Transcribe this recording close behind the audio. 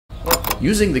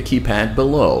Using the keypad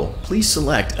below, please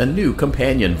select a new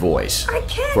companion voice. I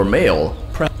can't. For male,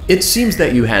 it seems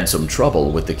that you had some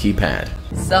trouble with the keypad.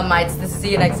 Sup mates, this is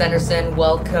Ian X Anderson.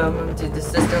 Welcome to the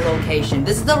sister location.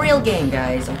 This is the real game,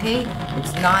 guys, okay?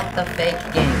 It's not the fake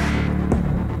game.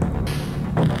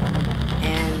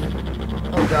 And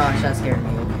oh gosh, that scared me,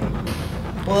 okay.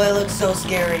 Well, it looks so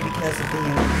scary because of the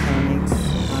electronics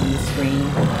on the screen.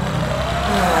 This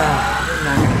is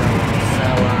not gonna go well. So,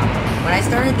 when I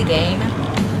started the game,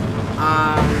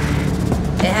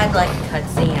 it had like a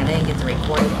cutscene. I didn't get to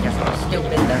record it because I was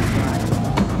stupid, that's why.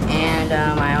 And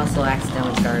I also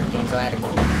accidentally started the game, so I had to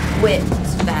quit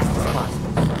as fast as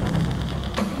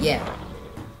possible. Yeah.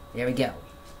 There we go.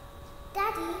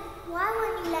 Daddy, why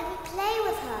won't you let me play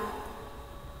with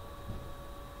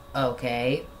her?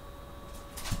 Okay.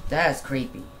 That's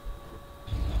creepy.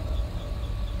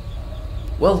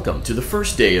 Welcome to the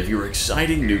first day of your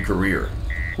exciting new career.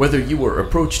 Whether you were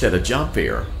approached at a job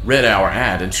fair, read our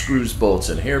ad in screws, bolts,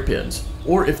 and hairpins,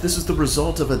 or if this is the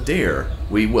result of a dare,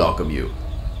 we welcome you.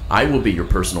 I will be your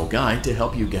personal guide to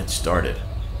help you get started.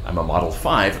 I'm a Model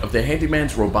 5 of the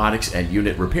Handyman's Robotics and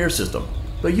Unit Repair System,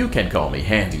 but you can call me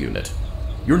Hand Unit.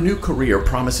 Your new career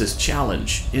promises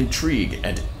challenge, intrigue,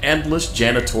 and endless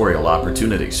janitorial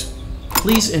opportunities.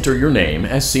 Please enter your name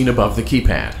as seen above the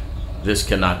keypad. This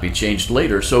cannot be changed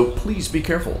later, so please be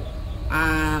careful.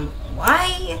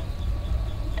 Why?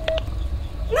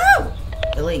 No!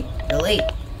 Delete, delete,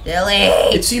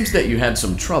 delete! It seems that you had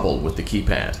some trouble with the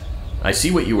keypad. I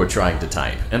see what you were trying to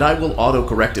type, and I will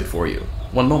auto-correct it for you.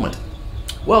 One moment.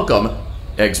 Welcome,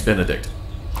 Eggs Benedict.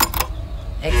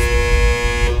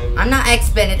 I'm not Eggs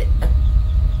Benedict.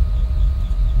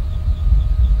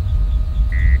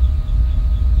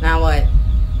 Now what?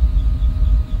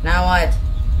 Now what?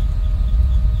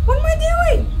 What am I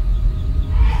doing?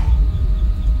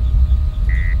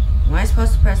 Am I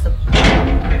supposed to press the...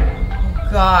 Oh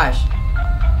gosh.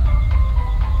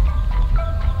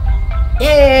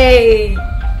 Yay!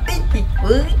 Okay,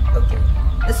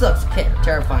 this looks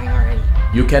terrifying already.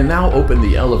 You can now open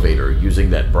the elevator using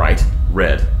that bright,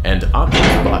 red, and obvious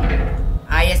button.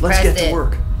 I just Let's pressed get to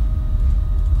work.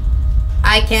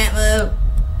 I can't move.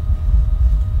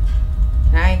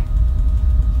 Can I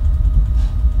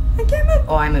can't move.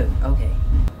 Oh, I moved. Okay.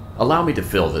 Allow me to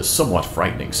fill this somewhat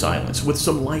frightening silence with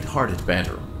some light-hearted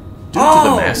banter. Due to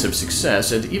the massive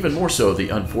success, and even more so the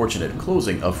unfortunate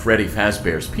closing of Freddy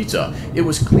Fazbear's Pizza, it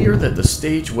was clear that the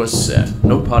stage was set,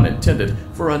 no pun intended,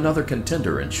 for another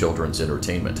contender in children's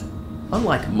entertainment.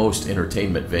 Unlike most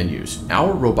entertainment venues,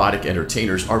 our robotic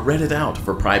entertainers are rented out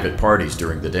for private parties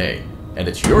during the day, and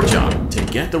it's your job to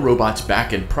get the robots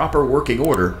back in proper working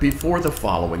order before the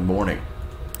following morning.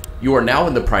 You are now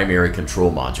in the primary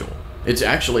control module. It's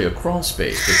actually a crawl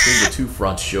space between the two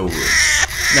front showrooms.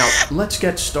 Now, let's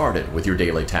get started with your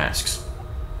daily tasks.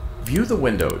 View the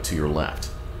window to your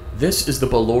left. This is the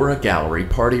Ballora Gallery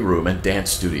Party Room and Dance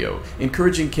Studio,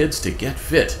 encouraging kids to get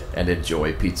fit and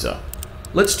enjoy pizza.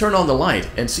 Let's turn on the light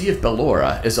and see if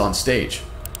Ballora is on stage.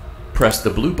 Press the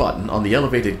blue button on the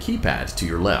elevated keypad to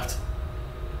your left.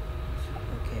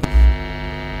 Okay.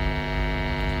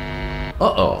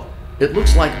 Uh-oh. It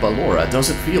looks like Ballora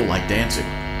doesn't feel like dancing.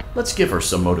 Let's give her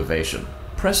some motivation.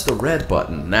 Press the red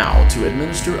button now to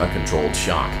administer a controlled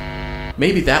shock.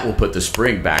 Maybe that will put the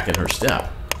spring back in her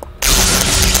step.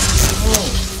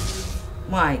 Oh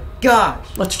my gosh.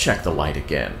 Let's check the light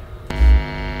again.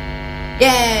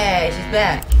 Yay, she's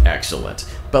back. Excellent.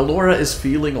 Ballora is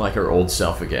feeling like her old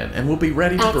self again and will be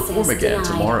ready to perform again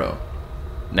tomorrow.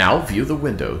 Now view the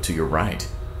window to your right.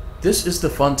 This is the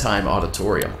Funtime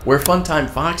Auditorium, where Funtime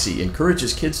Foxy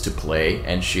encourages kids to play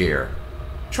and share.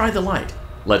 Try the light.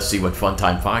 Let's see what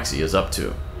Funtime Foxy is up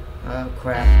to. Oh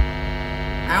crap.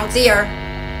 I don't see her.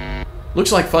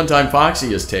 Looks like Funtime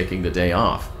Foxy is taking the day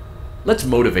off. Let's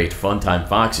motivate Funtime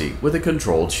Foxy with a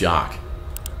controlled shock.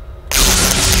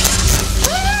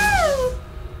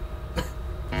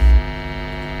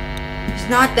 She's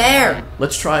not there.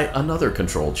 Let's try another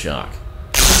controlled shock.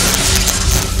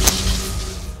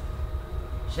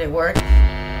 Should it work?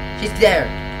 She's there.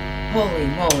 Holy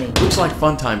moly. Looks like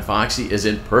Funtime Foxy is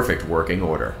in perfect working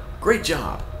order. Great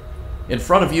job. In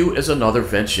front of you is another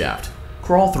vent shaft.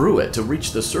 Crawl through it to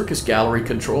reach the Circus Gallery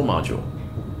control module.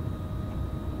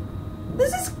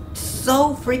 This is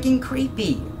so freaking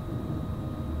creepy.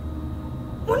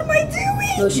 What am I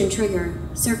doing? Motion trigger.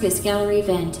 Circus Gallery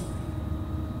vent.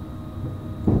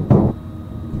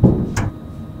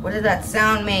 What does that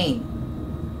sound mean?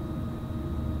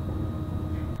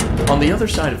 On the other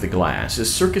side of the glass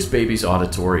is Circus Baby's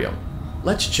auditorium.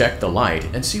 Let's check the light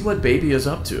and see what Baby is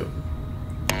up to.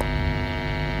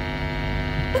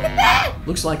 Look at that!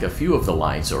 Looks like a few of the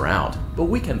lights are out, but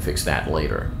we can fix that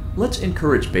later. Let's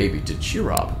encourage Baby to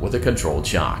cheer up with a controlled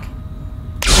shock.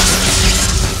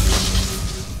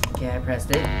 Okay, I pressed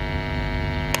it.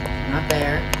 Not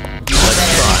there. Not Let's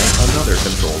there. try another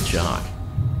controlled shock.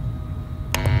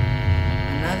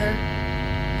 Another.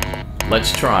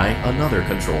 Let's try another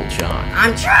controlled shock.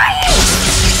 I'm trying!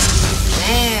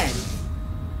 Man.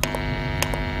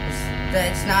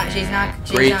 It's not, she's not.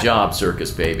 Great job,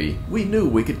 Circus Baby. We knew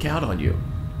we could count on you.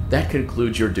 That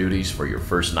concludes your duties for your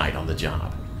first night on the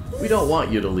job. We don't want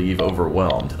you to leave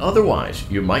overwhelmed, otherwise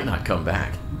you might not come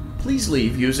back. Please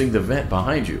leave using the vent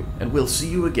behind you, and we'll see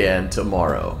you again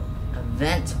tomorrow. A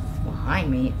vent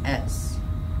behind me, S.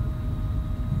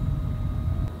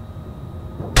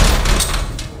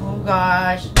 Oh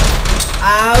gosh.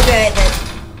 Okay,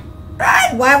 that's...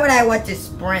 Right, why would I want to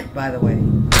sprint, by the way?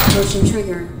 Motion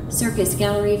trigger. Circus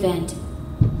gallery vent.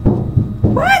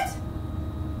 What?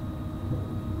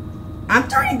 I'm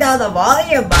turning down the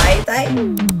volume, mate.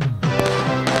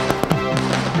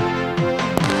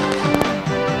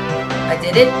 I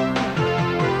did it.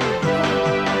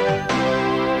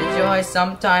 Enjoy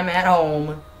some time at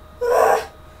home.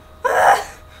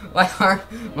 My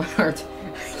heart.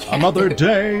 Another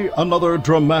day, another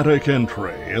dramatic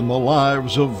entry in the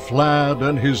lives of Vlad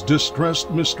and his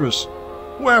distressed mistress.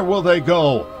 Where will they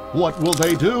go? What will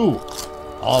they do?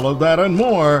 All of that and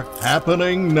more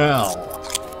happening now.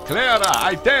 Clara,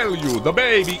 I tell you, the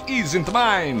baby isn't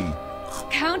mine.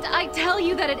 Count, I tell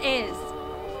you that it is.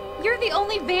 You're the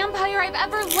only vampire I've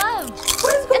ever loved.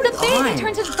 What is going And the baby on?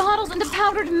 turns his bottles into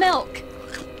powdered milk.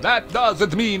 That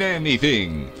doesn't mean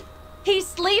anything. He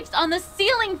sleeps on the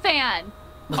ceiling fan.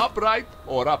 Upright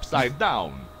or upside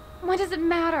down. What does it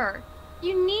matter?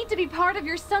 You need to be part of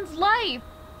your son's life.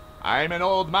 I'm an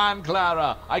old man,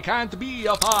 Clara. I can't be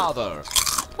a father.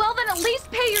 Well, then at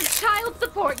least pay your child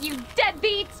support, you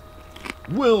deadbeat.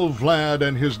 Will Vlad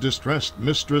and his distressed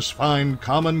mistress find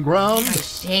common ground? I'm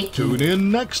shaking. Tune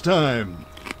in next time.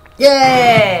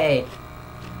 Yay!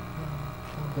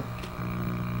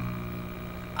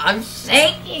 I'm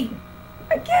shaking.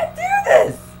 I can't do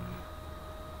this.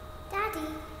 Daddy,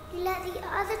 you let the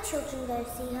other children go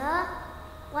see her.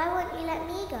 Why won't you let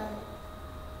me go?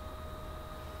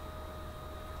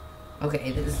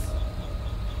 Okay, this is...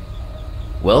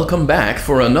 Welcome back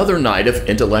for another night of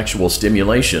intellectual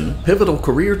stimulation, pivotal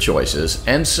career choices,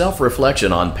 and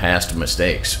self-reflection on past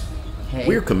mistakes. Okay.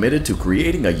 We're committed to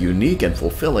creating a unique and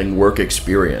fulfilling work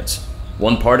experience.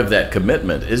 One part of that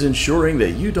commitment is ensuring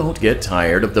that you don't get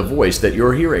tired of the voice that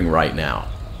you're hearing right now.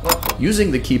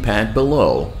 Using the keypad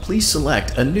below, please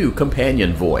select a new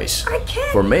companion voice. I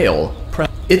can't. For male,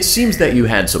 it seems that you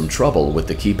had some trouble with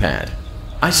the keypad.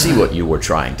 I see what you were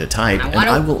trying to type, and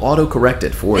I will auto-correct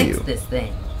it for Fix you. this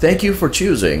thing. Thank you for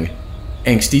choosing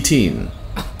Angsty Teen.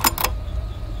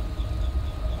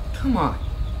 Come on.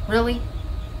 Really?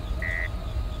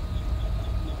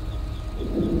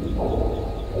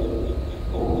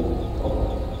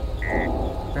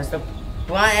 Press the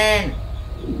button.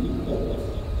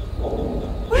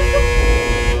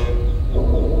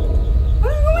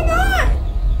 What is going on?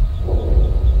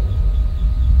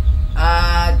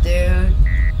 Dude.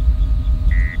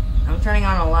 I'm turning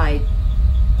on a light.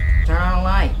 Turn on a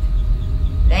light.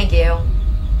 Thank you.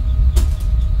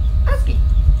 Husky.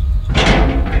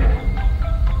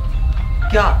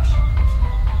 Gosh.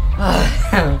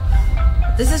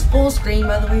 This is full screen,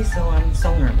 by the way, so I'm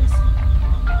so nervous.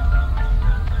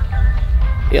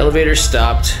 The elevator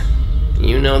stopped.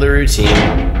 You know the routine. You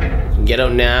can get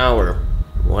out now or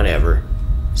whatever.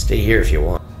 Stay here if you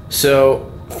want.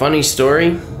 So, funny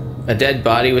story. A dead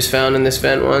body was found in this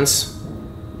vent once.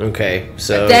 Okay,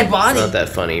 so A dead body? it's not that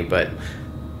funny, but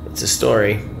it's a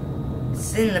story.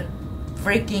 It's in the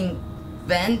freaking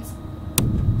vent.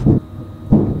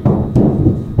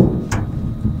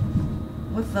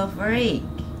 What the freak?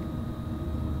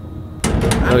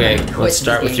 I'm Okay, gonna quit let's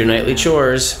start this with your game nightly now.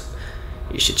 chores.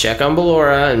 You should check on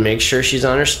Ballora and make sure she's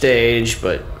on her stage,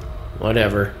 but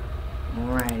whatever.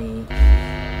 Alrighty.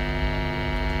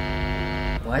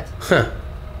 What? Huh.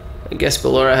 I guess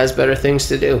Ballora has better things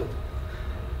to do.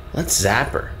 Let's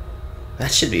zap her.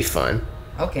 That should be fun.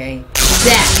 Okay.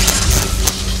 Zap!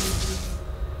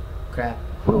 Crap.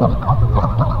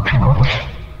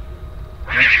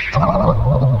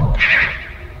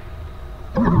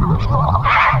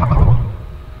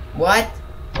 What?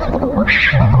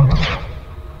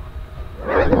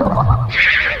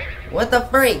 What the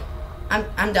freak?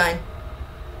 I'm done.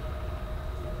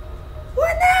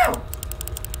 What now?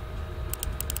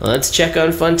 Let's check on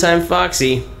Funtime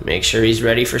Foxy. Make sure he's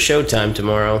ready for showtime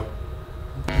tomorrow.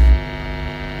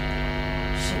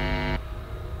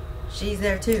 she's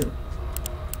there too.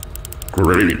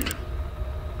 Great.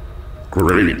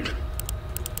 Great.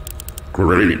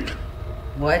 Great.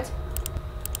 What?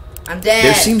 I'm dead.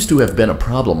 There seems to have been a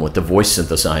problem with the voice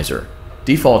synthesizer.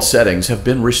 Default settings have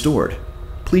been restored.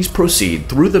 Please proceed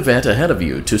through the vent ahead of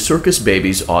you to Circus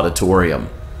Baby's auditorium.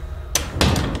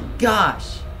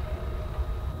 Gosh.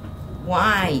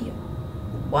 Why?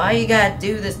 Why you gotta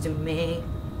do this to me?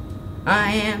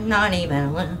 I am not even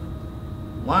alone.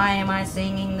 Why am I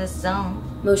singing this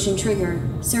song? Motion trigger.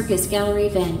 Circus gallery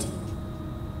vent.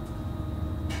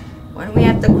 Why do we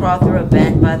have to crawl through a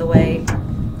vent, by the way?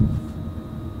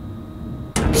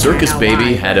 Circus know Baby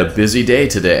why. had a busy day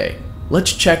today.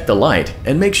 Let's check the light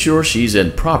and make sure she's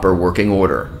in proper working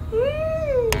order.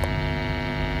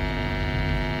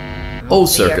 Oh,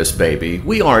 Circus Baby,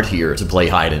 we aren't here to play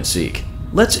hide and seek.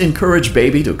 Let's encourage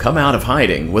Baby to come out of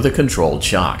hiding with a controlled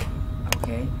shock.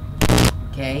 Okay.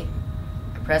 Okay.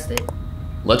 I pressed it.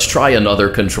 Let's try another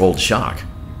controlled shock.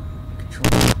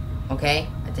 Control. Okay,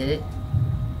 I did it.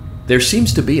 There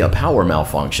seems to be a power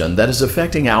malfunction that is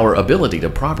affecting our ability to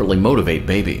properly motivate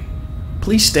Baby.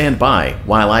 Please stand by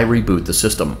while I reboot the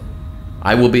system.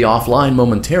 I will be offline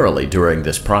momentarily during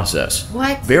this process.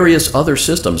 What? Various other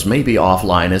systems may be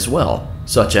offline as well,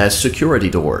 such as security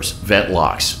doors, vent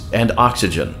locks, and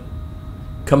oxygen.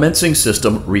 Commencing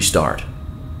system restart.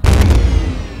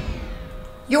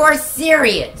 You're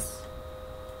serious?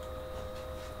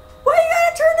 Why you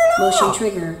gotta turn it off? Motion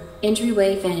trigger.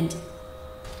 Entryway vent.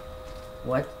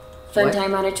 What?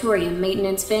 Funtime auditorium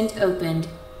maintenance vent opened.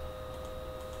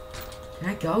 Can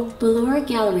I go? Ballora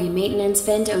gallery maintenance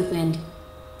vent opened.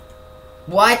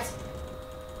 What?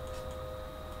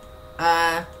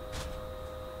 I'm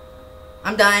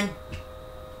done.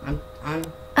 I'm...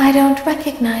 I don't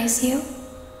recognize you.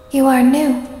 You are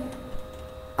new.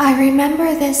 I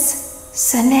remember this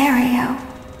scenario,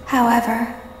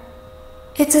 however.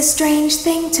 It's a strange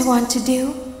thing to want to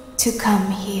do, to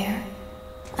come here.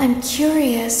 I'm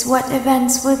curious what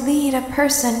events would lead a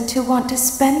person to want to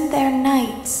spend their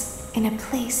nights in a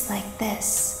place like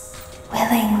this.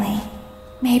 Willingly.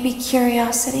 Maybe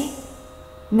curiosity,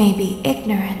 maybe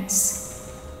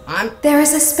ignorance. There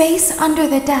is a space under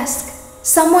the desk.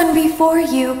 Someone before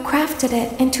you crafted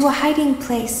it into a hiding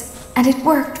place, and it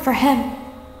worked for him.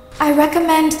 I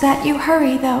recommend that you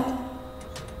hurry, though.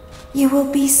 You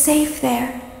will be safe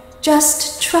there.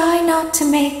 Just try not to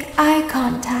make eye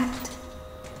contact.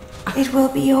 It will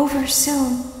be over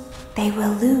soon. They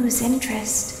will lose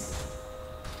interest.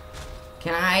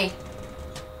 Can I...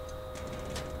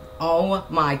 Oh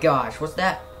my gosh, what's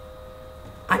that?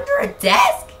 Under a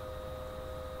desk?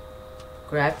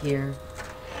 Grab here.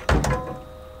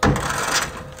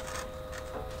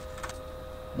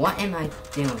 What am I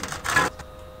doing?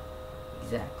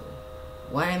 Exactly.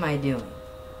 What am I doing?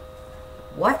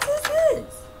 What is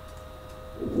this?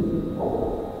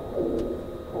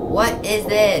 What is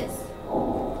this?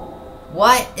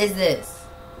 What is this?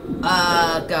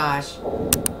 Gosh.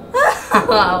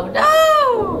 Oh no!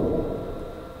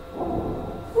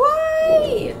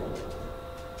 Why?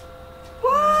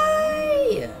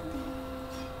 Why?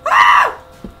 Ah!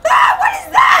 Ah! What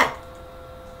is that?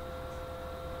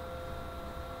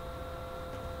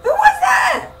 Who was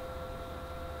that?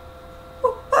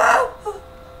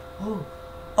 Oh,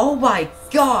 oh my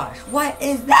gosh! What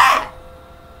is that?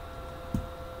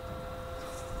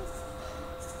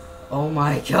 Oh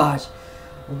my gosh!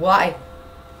 Why?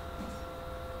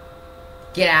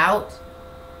 Get out!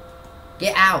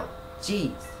 Get out!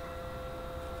 Jeez.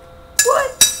 What?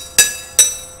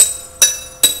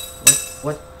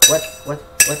 What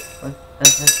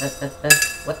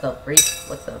the freak?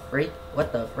 What the freak?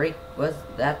 What the freak was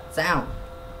that sound?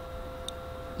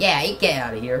 Yeah, you get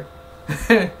out of here.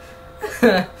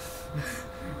 I'm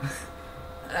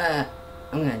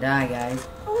gonna die, guys.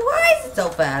 Why is it so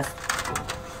fast?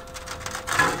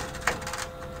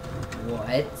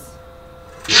 What?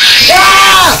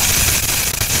 Ah!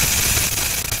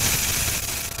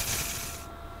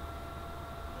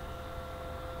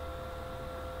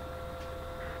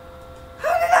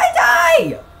 How did I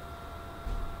die?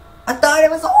 I thought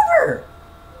it was over.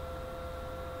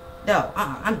 No,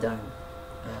 I'm done.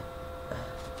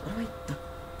 What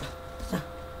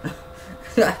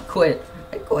do I quit.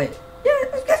 I quit. Yeah,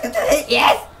 you guys can do it.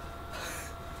 Yes.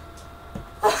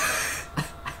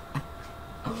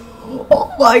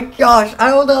 Oh my gosh, I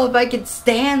don't know if I can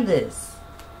stand this.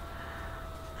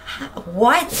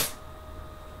 What?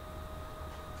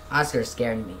 Oscar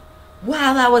scared me.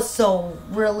 Wow, that was so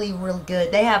really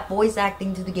good. They have voice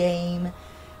acting to the game.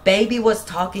 Baby was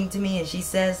talking to me and she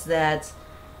says that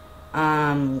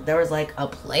there was like a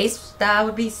place that I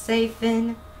would be safe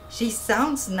in. She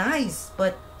sounds nice,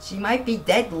 but she might be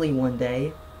deadly one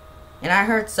day. And I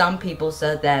heard some people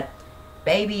said that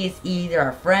baby is either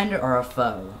a friend or a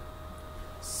foe.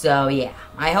 So yeah,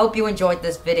 I hope you enjoyed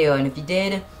this video, and if you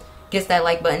did, kiss that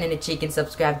like button in the cheek and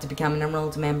subscribe to become an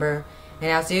Emerald member.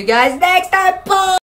 And I'll see you guys next time. Bye!